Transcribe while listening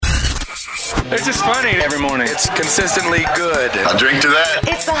It's just funny every morning. It's consistently good. I'll drink to that.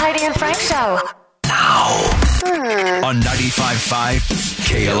 It's the Heidi and Frank Show. Now on 95.5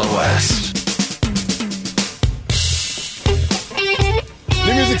 KLOS.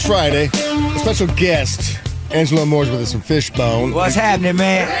 New Music Friday. A special guest, Angelo Moore's with us from Fishbone. What's happening,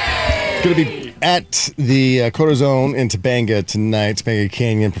 man? It's going to be at the Cortisone in Topanga tonight, Topanga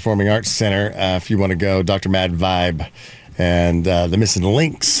Canyon Performing Arts Center. If you want to go, Dr. Mad Vibe and the Missing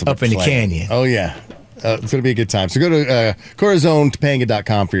Links. Up in the canyon. Oh, yeah. It's going to be a good time. So go to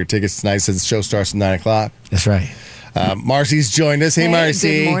CortizoneTopanga.com for your tickets tonight. It says the show starts at 9 o'clock. That's right. Marcy's joined us. Hey,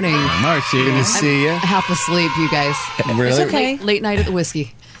 Marcy. Good morning. Marcy. Good to see you. Half asleep, you guys. Really? It's okay. Late night at the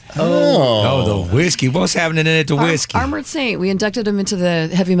whiskey. Oh, the whiskey. What's happening at the whiskey? Armored Saint. We inducted him into the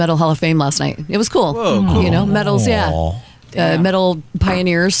Heavy Metal Hall of Fame last night. It was cool. Whoa, cool. You know, medals, yeah. Metal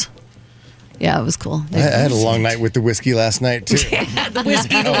pioneers. Yeah, it was cool. I had a long night with the whiskey last night, too. The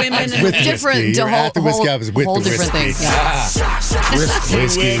whiskey, the women. With different. whiskey. You were at the whiskey. I was with whole the different whiskey. thing. Yeah.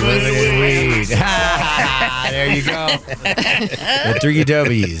 Whiskey, women, and weed. There you go. The 3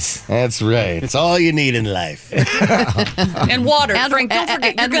 W's. That's right. It's all you need in life. And water. Frank, don't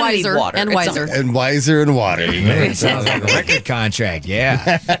forget, you're going to need water. And wiser. And wiser and water. Man, sounds like a record contract,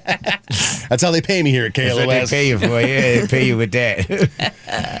 yeah. That's how they pay me here at KLOS. That's what they pay you for, yeah. They pay you with that.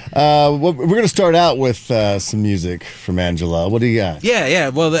 We're going to start out with some music from Angelo. What do you got? Yeah.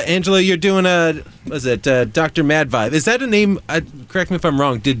 Well, Angelo, you're doing Dr. Mad Vibe. Is that a name? Correct me if I'm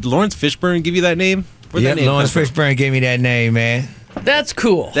wrong. Did Lawrence Fishburne give you that name? Yeah, Lawrence Fishburne gave me that name, man. That's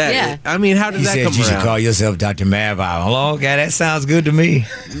cool. Yeah. I mean, how did that come around? He said you should call yourself Dr. Mad Vibe. Oh, okay, that sounds good to me.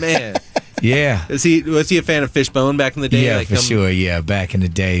 Man. Yeah. Was he a fan of Fishbone back in the day? Yeah, for sure. Yeah, back in the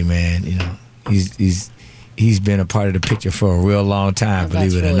day, man. You know, he's been a part of the picture for a real long time.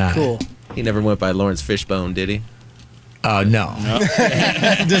 Believe it or not. Cool. He never went by Lawrence Fishbone, did he? Oh, no.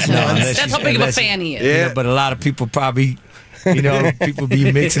 That's how big of a fan he is. Yeah, but a lot of people probably, people be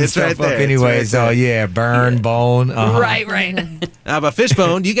mixing It's stuff right up there. anyway. It's So, right Burn, Bone. Right. How about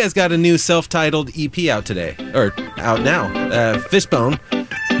Fishbone? You guys got a new self-titled EP out today. Or out now. Fishbone.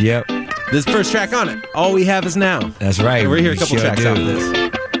 Yep. This first track on it. All We Have Is Now. That's right. And we're here a couple Sure tracks do. off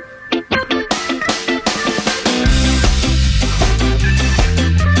this.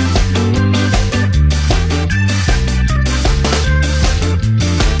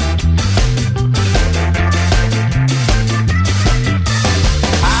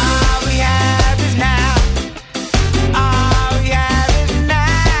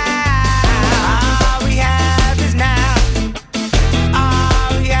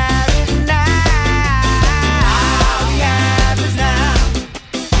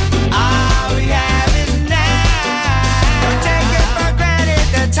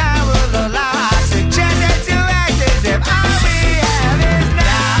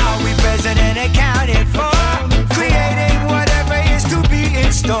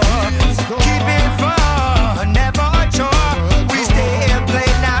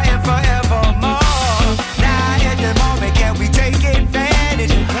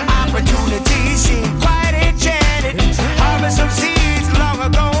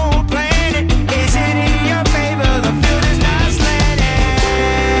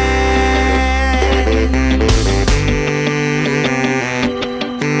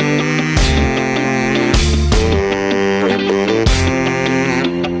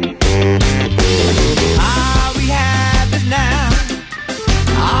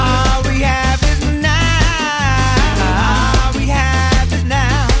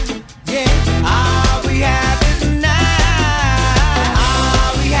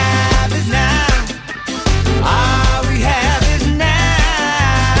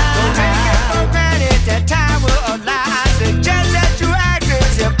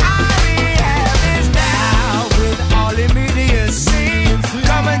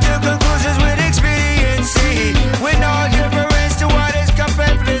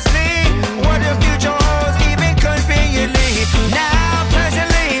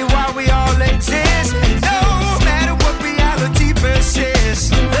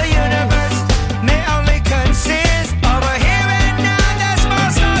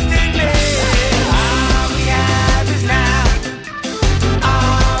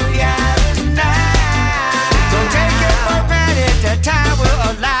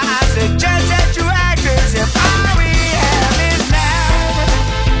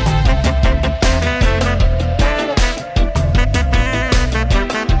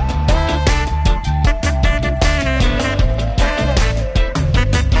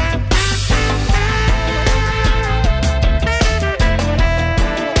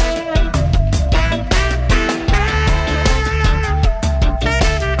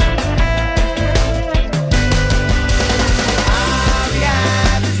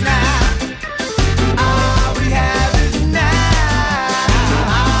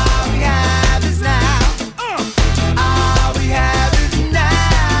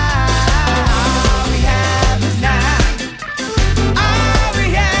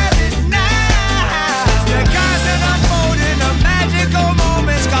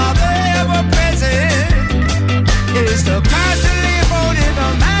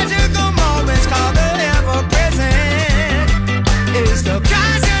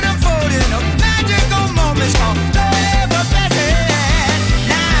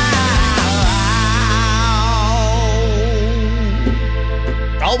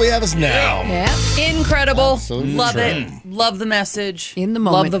 All we have is now. Yeah. Incredible. Absolutely Love true. it. Love the message. In the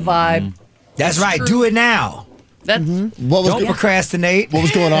moment. Love the vibe. That's right. Do it now. That's What was Don't procrastinate. What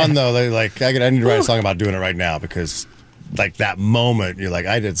was going on though? Like I need to write a song about doing it right now because, like that moment, you're like,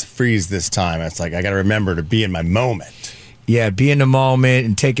 I did freeze this time. It's like I got to remember to be in my moment. Yeah, be in the moment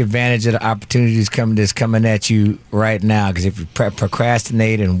and take advantage of the opportunities that's coming at you right now. Because if you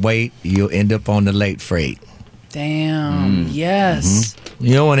procrastinate and wait, you'll end up on the late freight. damn. Yes.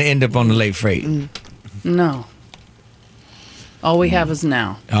 You don't want to end up on the late freight. No. All we have is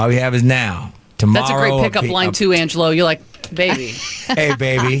now. All we have is now. Tomorrow. That's a great pickup line too, Angelo. You're like, baby. Hey,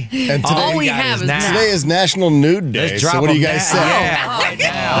 baby. And today, All we have is now. today is National Nude Day. Let's so drop what do you them guys now. say? Yeah, right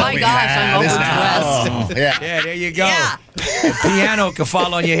now. My gosh, I'm overdressed. Yeah. Yeah, there you go. Yeah. The piano can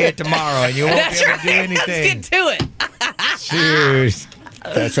fall on your head tomorrow, and you won't That's be able right. to do anything. Let's get to it. Cheers.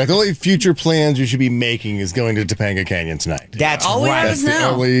 That's right. The only future plans you should be making is going to Topanga Canyon tonight. That's All we have right. is That's the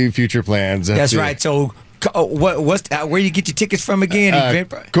now. only future plans. That's right. So, where you get your tickets from again?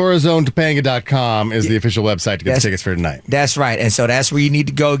 CorazonTopanga.com is the official website to get the That's- tickets for tonight. That's right. And so that's where you need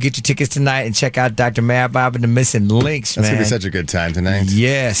to go get your tickets tonight and check out Dr. Mad Bob and the Missing Links, That's man. going to be such a good time tonight.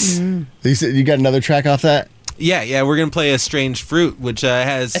 Yes. You said you got another track off that? Yeah, we're gonna play a Strange Fruit, which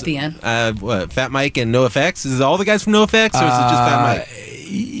has At the end. Fat Mike and NoFX. Is it all the guys from NoFX, or is it just Fat Mike?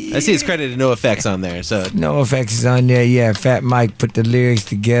 I see it's credited NoFX on there. So No Effects is on there. Yeah, Fat Mike put the lyrics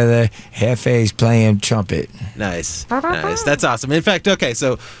together. Hefe's playing trumpet. nice. That's awesome. In fact, okay,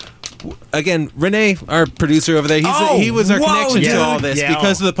 so again, Renee, our producer over there, he was our connection dude. to all this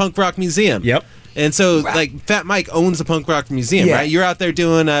because of the Punk Rock Museum. Yep. And so, like, Fat Mike owns the Punk Rock Museum, Yeah. right? You're out there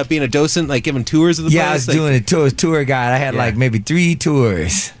doing, being a docent, like giving tours of the Yeah, I place. was doing a tour guide. I had Yeah. like maybe 3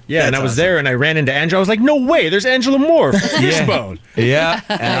 tours. Yeah, and That's I was awesome. there and I ran into Angelo. I was like, no way, there's Angelo Moore from Fishbone. Yeah,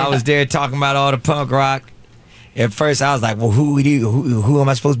 and I was there talking about all the punk rock. At first, I was like, "Well, who am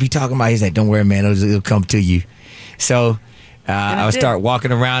I supposed to be talking about?" He's like, "Don't worry, man, it'll come to you." So I would start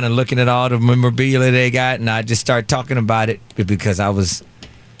walking around and looking at all the memorabilia they got, and I just start talking about it because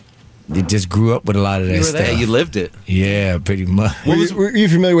it just grew up with a lot of that were stuff. there. Yeah, you lived it. Yeah, pretty much. Were you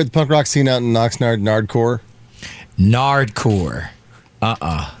familiar with the punk rock scene out in Oxnard, Nardcore? Nardcore.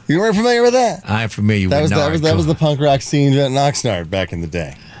 You weren't familiar with that? I'm familiar That with was Nardcore. the punk rock scene in Oxnard back in the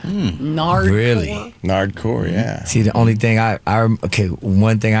day. Nard. Really? Nardcore, yeah. See, the only thing the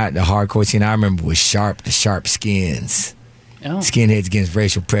hardcore scene I remember was the Sharp Skins. Oh. Skinheads Against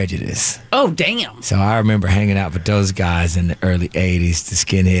Racial Prejudice. Oh, damn. So I remember hanging out with those guys in the early 80s, the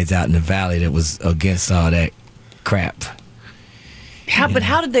skinheads out in the valley that was against all that crap. But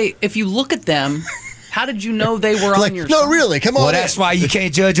how did they, if you look at them, how did you know they were Like, on your no, side? really, come on. Well, that's why you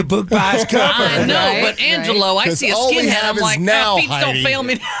can't judge a book by its cover. I know, Right, but Angelo, I 'Cause see a all we skinhead. have I'm is like, now, feet don't Heidi. fail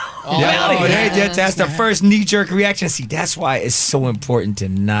me now. That's the first knee-jerk reaction. See, that's why it's so important to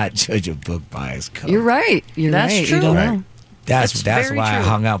not judge a book by its cover. You're right. That's right. true. You don't Right. know. That's very why I true.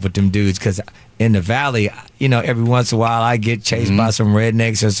 hung out with them dudes, because in the valley, every once in a while I get chased by some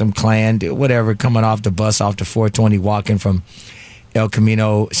rednecks or some Klan, whatever, coming off the bus off the 420, walking from El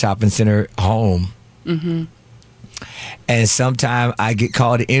Camino Shopping Center home. Mm-hmm. And sometimes I get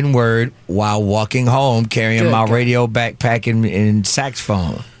called the N-word while walking home, carrying Good my God. radio backpack and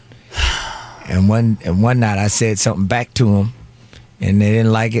saxophone. And one night I said something back to them, and they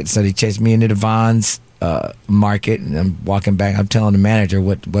didn't like it, so they chased me into the Vons market, and I'm walking back. I'm telling the manager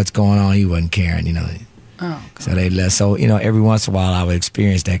what's going on. He wasn't caring, Oh, So they left. So every once in a while I would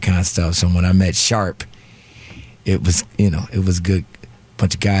experience that kind of stuff. So when I met Sharp, it was it was good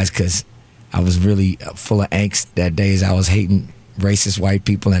bunch of guys, because I was really full of angst that day as I was hating racist white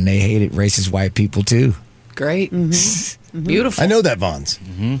people, and they hated racist white people too. great. Beautiful. I know that Vons.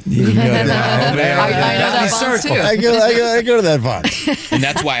 You know that, I know that Vons, too. I go to that Vons. And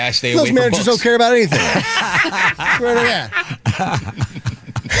that's why I stay away Those from managers books. don't care about anything. Swear to God.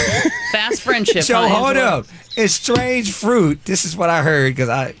 Fast friendship. So huh, hold Angelo? up, it's Strange Fruit. This is what I heard, because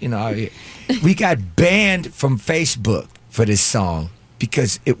we got banned from Facebook for this song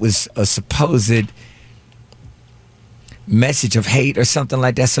because it was a supposed message of hate or something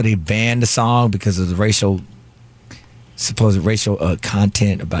like that. So they banned the song because of the supposed racial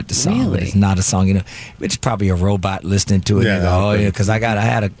content about the song. But Really? it's not a song, It's probably a robot listening to it. Yeah, And they go, oh yeah, because I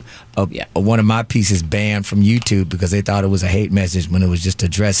had one of my pieces banned from YouTube because they thought it was a hate message when it was just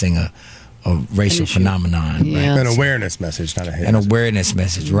addressing a racial phenomenon. Yeah. An awareness message, not a hate An message. awareness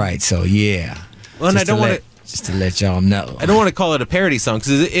message, right? So yeah. Well, and I Just don't to want let- just to let y'all know. I don't want to call it a parody song,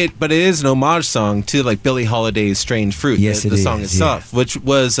 but it is an homage song to like Billie Holiday's "Strange Fruit." Yes, the it song is, itself, which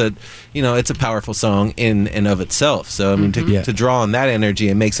was it's a powerful song in and of itself. So I mean, to draw on that energy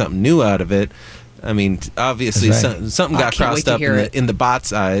and make something new out of it, I mean, obviously That's right. something got can't crossed wait to up hear it. in the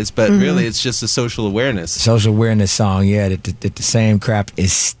bot's eyes, but really it's just a social awareness. Social awareness song, yeah, that the same crap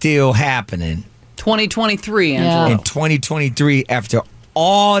is still happening 2023, Yeah. Angelo. in 2023 after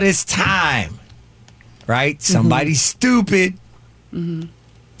all this time, right? Somebody's stupid. Did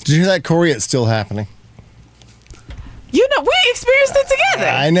you hear that, Corey? It's still happening. You know, we experienced it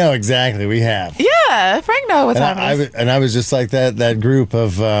together. I know exactly. We have. Yeah, Frank knows what's happening. I was just like that group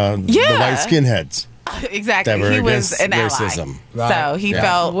of the white skinheads. Exactly. that were He was against an racism. ally. So he Yeah.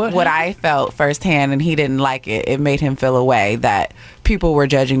 felt what I felt firsthand, and he didn't like it. It made him feel a way that people were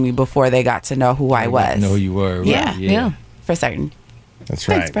judging me before they got to know who I was. Know who you were. Right? Yeah. For certain. That's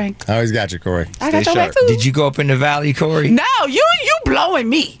right. Thanks, Frank. I always got you, Corey. I got your back too. Did you go up in the valley, Corey? No, you blowing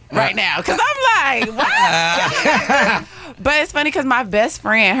me right now because I'm like, what? But it's funny because my best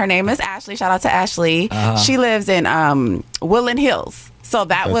friend, her name is Ashley. Shout out to Ashley. She lives in Woodland Hills. So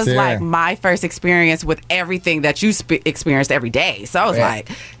that was there. like my first experience with everything that you experienced every day. So I was like,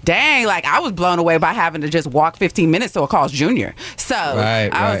 dang, like I was blown away by having to just walk 15 minutes to a Carl's Jr. So I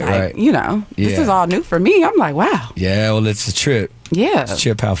was like, you know, this is all new for me. I'm like, wow. Yeah, well, it's a trip. Yeah. It's a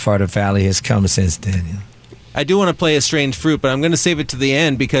trip how far the valley has come since then. I do want to play a strange fruit, but I'm going to save it to the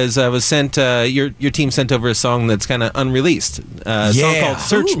end because I was sent. Your team sent over a song that's kind of unreleased. A song called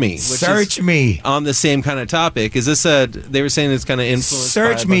 "Search Me." Which Search Me. On the same kind of topic. Is this a? They were saying it's kind of influenced.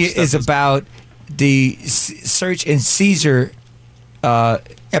 Search Me is about the search and seizure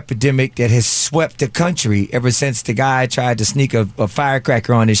epidemic that has swept the country ever since the guy tried to sneak a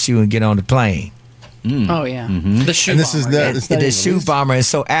firecracker on his shoe and get on the plane. Oh yeah, the shoe And this bomber. is The shoe bomber. And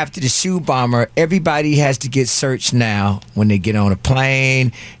so after the shoe bomber, everybody has to get searched now when they get on a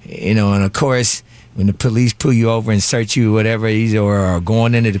plane, you know, and of course when the police pull you over and search you, whatever, or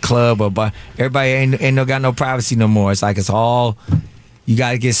going into the club, or everybody ain't got no privacy no more. It's like it's all you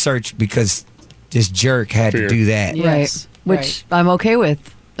got to get searched because this jerk had to do that. Yes. Which I'm okay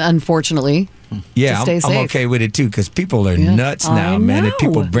with, unfortunately. Yeah, to stay I'm safe. okay with it too because people are Yeah. nuts I now, man. And know.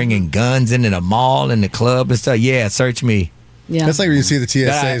 people bringing guns into the mall and the club and stuff. Yeah, search me. Yeah. That's like when you see the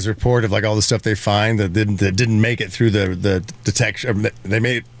TSA's report of like all the stuff they find that didn't make it through the detection.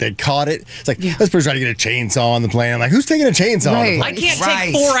 They caught it. It's like this person trying to get a chainsaw on the plane. I'm like, who's taking a chainsaw on the Right. I plane? can't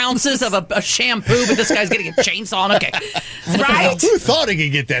Right. take 4 ounces of a shampoo, but this guy's getting a chainsaw on. Okay, right? Who thought he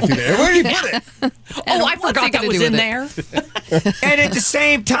could get that through there? Where did he put it? Oh, I what's he forgot that gonna was do in with there. And at the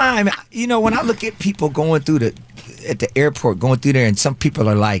same time, you know, when I look at people going through at the airport, going through there, and some people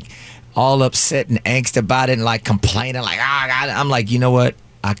are like all upset and angst about it and like complaining, like, God. I'm like, you know what?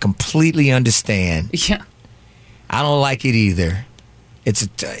 I completely understand. Yeah. I don't like it either. It's an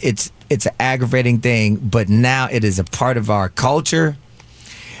aggravating thing, but now it is a part of our culture,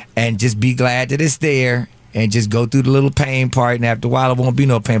 and just be glad that it's there. And just go through the little pain part, and after a while, it won't be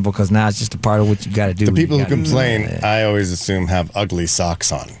no pain because now it's just a part of what you got to do. The people You who gotta do complain, that. I always assume have ugly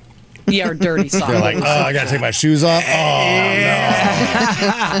socks on. Yeah, or dirty socks. They're like, oh, I got to take my shoes off. Oh, no.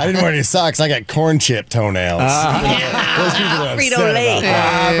 I didn't wear any socks. I got corn chip toenails. Those people are upset about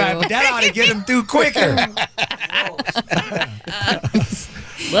that. Right, but that ought to get them through quicker.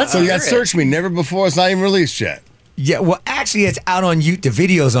 Let's So you hear got it. Search Me. Never before. It's not even released yet. Yeah, well, actually, it's out on YouTube. The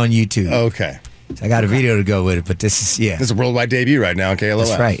video's on YouTube. Okay. So I got a video to go with it, but this is, This is a worldwide debut right now on KLOS.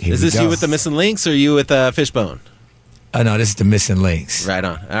 That's right. Here Is we this go. you with the missing links or you with Fishbone? Oh, no, this is the missing links. Right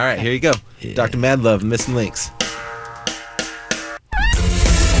on. All right, here you go. Dr. Madlove, missing links.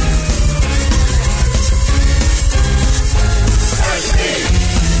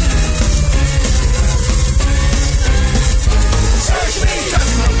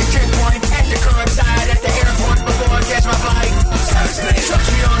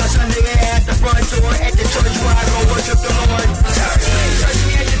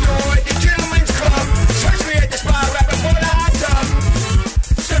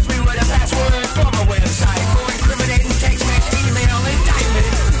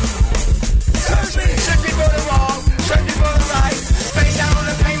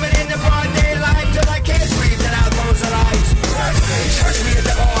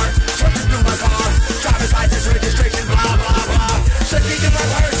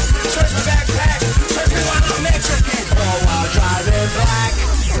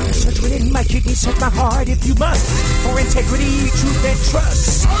 Search my heart if you must, for integrity, truth, and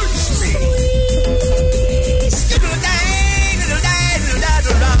trust. Search me.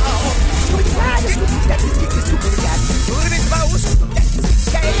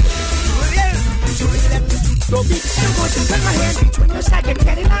 I'm going to put my hand between your sack and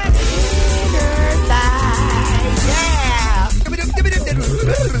get in my inner thigh. Yeah.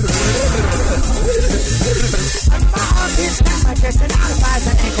 My arm is down my chest and out of my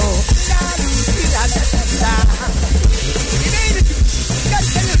ankle.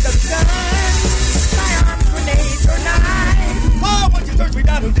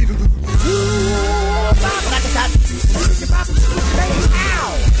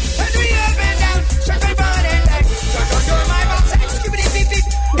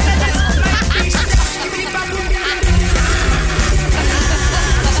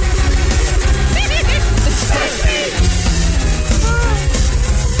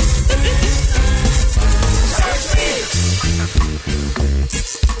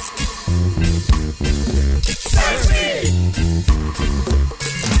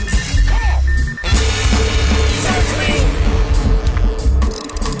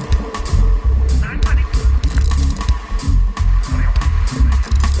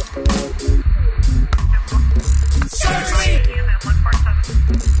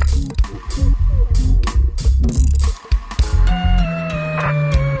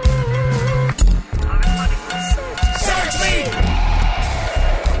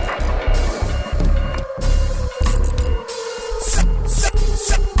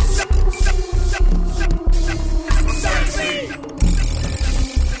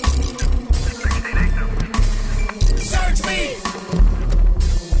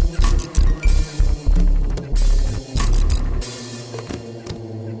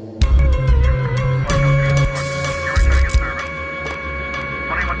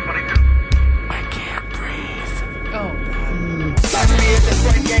 at the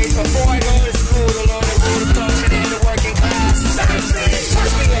front gate before I go to school to learn the rule of function in the working class. Search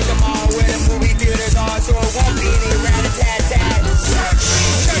me at the mall where the movie theaters are, so it won't be any rat-a-tat-tat.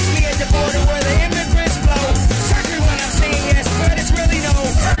 Search me at the border where the immigrants flow. Search me when I'm saying yes, but it's really no.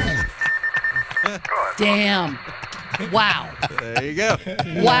 Damn. Wow. There you go.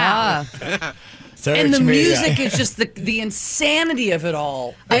 Wow. And the me. music is just the insanity of it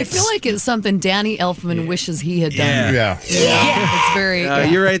all. I feel like it's something Danny Elfman wishes he had done. Yeah. It's very.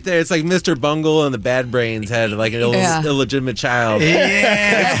 You're right there. It's like Mr. Bungle and the Bad Brains had like an illegitimate child.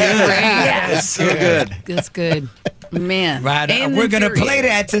 Yeah. It's so good. It's good. Man. Right. And We're going to infuriating. play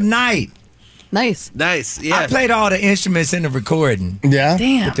that tonight. Nice. Yeah. I played all the instruments in the recording. Yeah.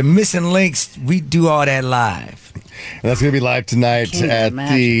 Damn. But the missing links, we do all that live. And that's going to be live tonight Can't at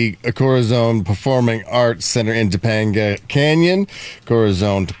imagine. the Corazon Performing Arts Center in Topanga Canyon.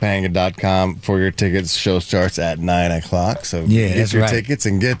 CorazonTopanga.com for your tickets. Show starts at 9 o'clock. So get that's your right. tickets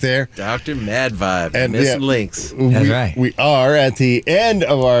and get there. Dr. Mad Vibe. And, Missing links. That's right. We are at the end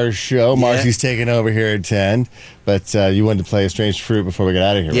of our show. Marcy's taking over here at 10. But you wanted to play a Strange Fruit before we get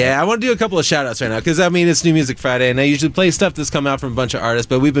out of here. Yeah, I want to do a couple of shout-outs right now because, I mean, it's New Music Friday, and I usually play stuff that's come out from a bunch of artists,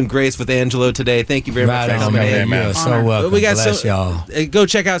 but we've been graced with Angelo today. Thank you very much for coming in. You're so welcome. We got Bless y'all. Go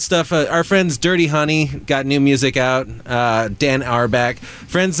check out stuff. Our friends Dirty Honey got new music out. Dan Auerbach.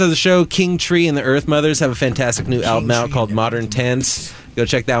 Friends of the show, King Tree and the Earth Mothers have a fantastic new album out called Modern Tense. Go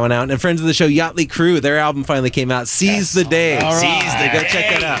check that one out. And friends of the show, Yachtly Crew, their album finally came out. Seize the Day. Seize the Go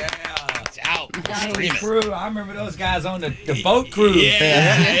check that out. Crew. I remember those guys on the boat cruise.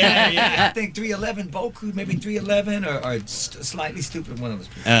 Yeah. I think 311 boat cruise, maybe 311 or slightly stupid one of those.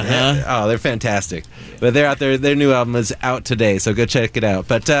 Oh, they're fantastic. But they're out there. Their new album is out today, so go check it out.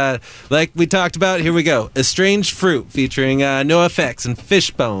 But like we talked about, here we go. A Strange Fruit featuring NoFX and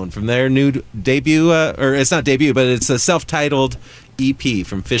Fishbone from their new debut, or it's not debut, but it's a self-titled EP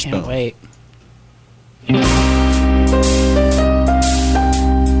from Fishbone. Can't wait.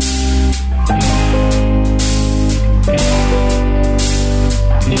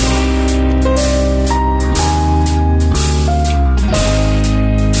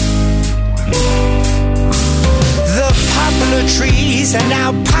 Trees are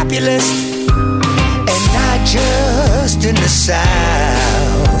now populous, and not just in the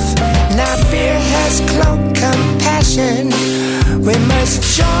South. Now fear has cloaked compassion. We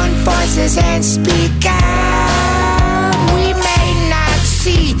must join forces and speak out. We may not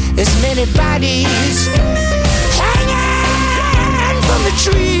see as many bodies hanging from the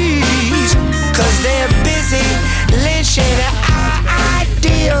trees, 'cause they're busy lynching our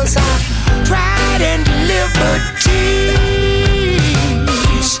ideals, our pride and liberty.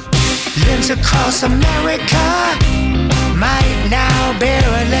 Limbs across America might now bear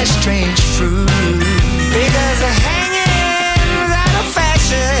a less strange fruit, because the hanging's out of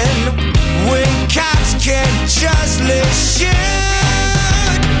fashion when cops can justly shoot.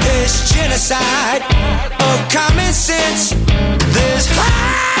 There's genocide of common sense. There's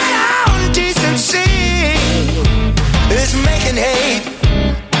hard-on decency. It's making hate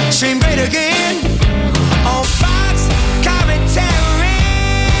seem great again on Fox commentary.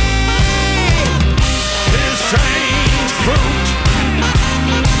 Strange fruit.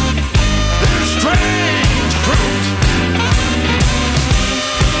 There's strange fruit.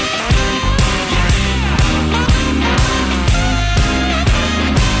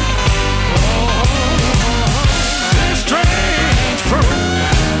 There's strange fruit.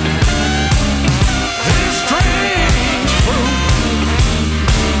 There's strange fruit.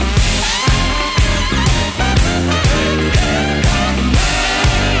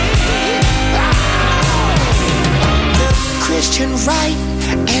 Christian right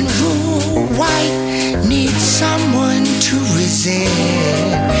and rule white need someone to resist,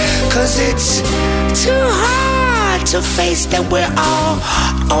 'cause it's too hard to face that we're all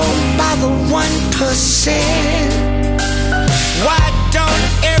owned by the 1%. Why don't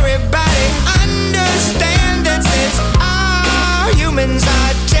everybody understand that since all humans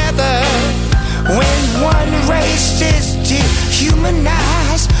are tethered, when one race is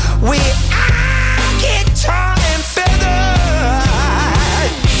dehumanized, we all get torn and feathered.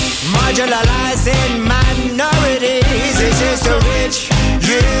 Marginalizing minorities, it's just the rich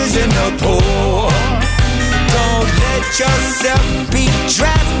using the poor. Don't let yourself be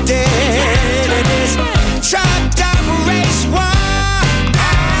drafted in this chopped-up race war.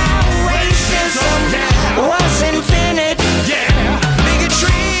 Racism was invented.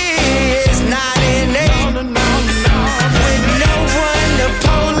 Bigotry is not innate. With no one to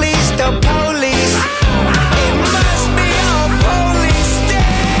police the police, it must be all police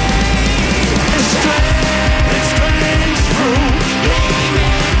state. Strange fruit.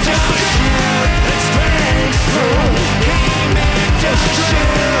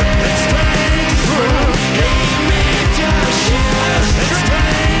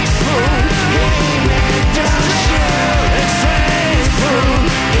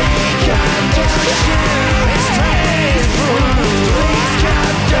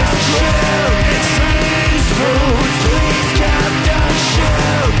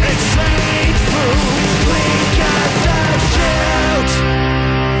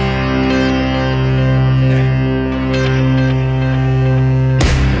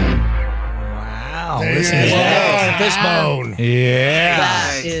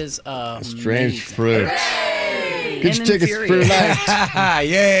 Strange Fruit. Get your And tickets for tonight.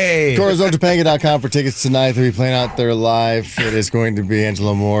 Yay! CorazonTopanga.com for tickets tonight. They'll be playing out there live. It is going to be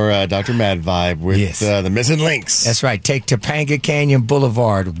Angelo Moore, Dr. Mad Vibe with the Missing Links. That's right. Take Topanga Canyon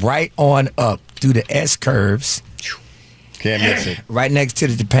Boulevard right on up through the S curves. Can't miss it. Right next to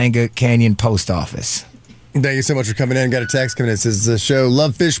the Topanga Canyon Post Office. Thank you so much for coming in. Got a text coming in. It says, the show,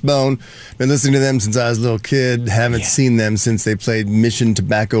 love Fishbone. Been listening to them since I was a little kid. Haven't seen them since they played Mission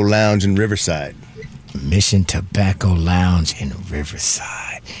Tobacco Lounge in Riverside. Mission Tobacco Lounge in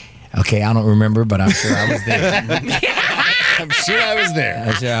Riverside. Okay, I don't remember, but I'm sure I was there. I'm sure I was there.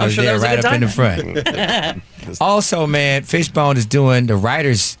 I'm sure I was there right up in the front. Also, man, Fishbone is doing the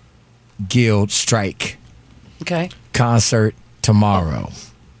Writers Guild strike. Okay. Concert tomorrow.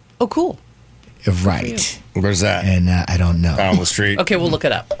 Oh, cool. Right. Where's that? And I don't know. Down the street. Okay, we'll look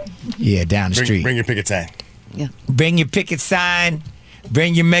it up. Yeah, down the street. Bring your picket sign. Yeah. Bring your picket sign.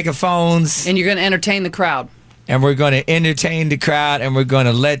 Bring your megaphones. And you're going to entertain the crowd. And we're going to entertain the crowd, and we're going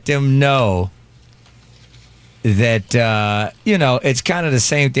to let them know that, it's kind of the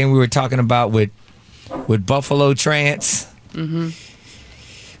same thing we were talking about with Buffalo Trance. Mm-hmm.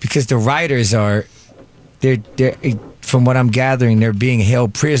 Because the writers they're from what I'm gathering, they're being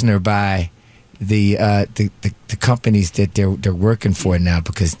held prisoner by the companies that they're working for now,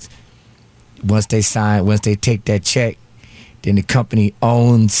 because once they take that check, then the company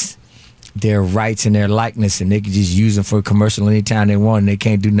owns their rights and their likeness, and they can just use them for a commercial anytime they want, and they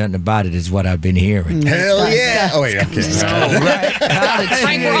can't do nothing about it, is what I've been hearing. Hell yeah. Oh, wait, I'm kidding. Right.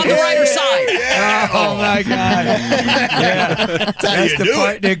 Frank, we're on the writer's side. Yeah. Oh, my God. Yeah. That's the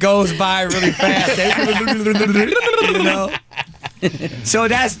part that goes by really fast. So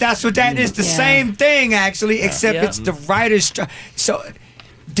that's what that is. The same thing, actually, except it's the writer's. So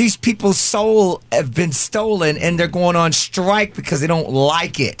these people's soul have been stolen, and they're going on strike because they don't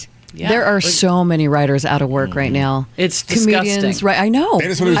like it. Yeah. There are so many writers out of work right now. It's comedians, disgusting. right? I know. They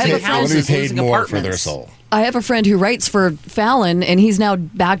just want to be paid more for their soul. I have a friend who writes for Fallon, and he's now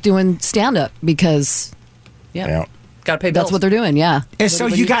back doing stand-up because got to pay bills. That's what they're doing. Yeah, and so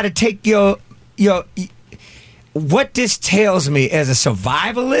you got to take your. What this tells me as a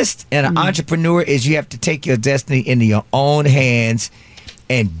survivalist and an entrepreneur is you have to take your destiny into your own hands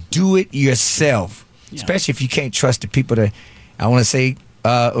and do it yourself, especially if you can't trust the people that, I want to say,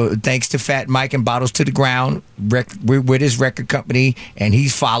 thanks to Fat Mike and Bottles to the Ground, we're with his record company, and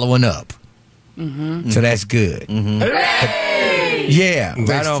he's following up. Mm-hmm. So that's good. Mm-hmm. Yeah,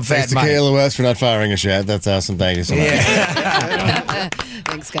 right on Fat Mike. Thanks to KLOS for not firing us yet. That's awesome. Thank you so much.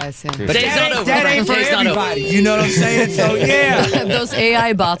 Thanks, guys. Yeah. But that ain't for everybody. You know what I'm saying? So, yeah. Those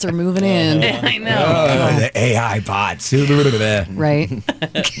AI bots are moving in. I know. The AI bots. Right.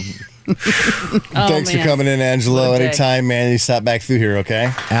 Thanks for coming in, Angelo. Anytime, man, you stop back through here,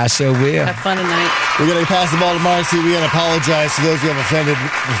 okay? I sure will. Have fun tonight. We're going to pass the ball to Marcy. We're going to apologize to those who have offended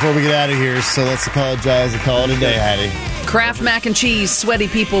before we get out of here. So let's apologize and call it a day, Heidi. Kraft mac and cheese, sweaty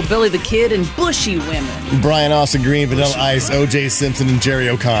people, Billy the Kid, and bushy women. Brian Austin Green, Vanilla Ice, O.J. Simpson, and Jerry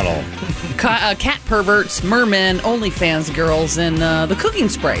O'Connell. Cat perverts, mermen, OnlyFans girls, and the cooking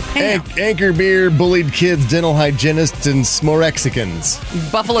spray. Anchor Beer, bullied kids, dental hygienists, and Smorexicans.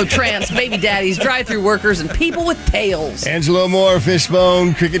 Buffalo Trance, baby daddies, drive-through workers, and people with tails. Angelo Moore,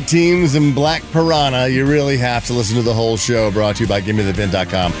 Fishbone, cricket teams, and Black Piranha. You really have to listen to the whole show. Brought to you by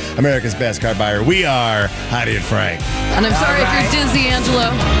GimmeTheVin.com. America's best car buyer. We are Heidi and Frank. And I'm sorry if you're dizzy,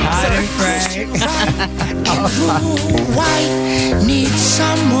 Angelo. Heidi and Frank. White needs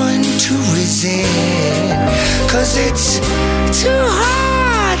someone to resent, 'cause it's too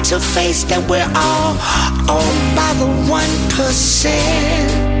hard to face that we're all owned by the 1%.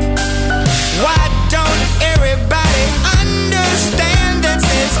 Why don't everybody understand that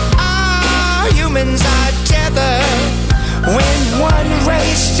since all humans are tethered, when one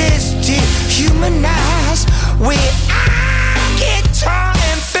race is dehumanized, we all get torn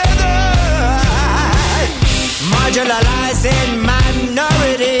and feathered. Marginalizing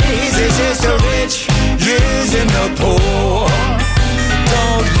minorities is just the rich using the poor.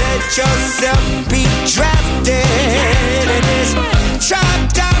 Don't let yourself be drafted in this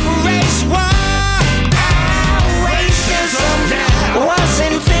chopped up race war. Our racism was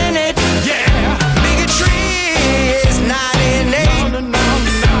infinite. Yeah, bigotry is not innate.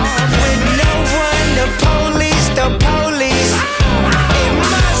 With no one to police the police, it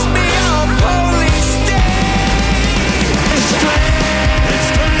must be a police state.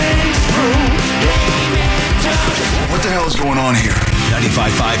 What the hell is going on here?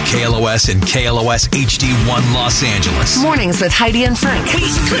 95.5 KLOS and KLOS HD1 Los Angeles. Mornings with Heidi and Frank. We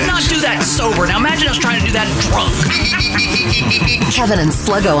could not do that sober. Now imagine us trying to do that drunk. Kevin and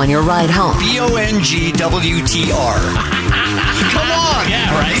Sluggo on your ride home. BONGWTR. Come on. Yeah,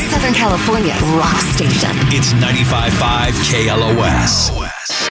 right? Southern California's rock station. It's 95.5 KLOS.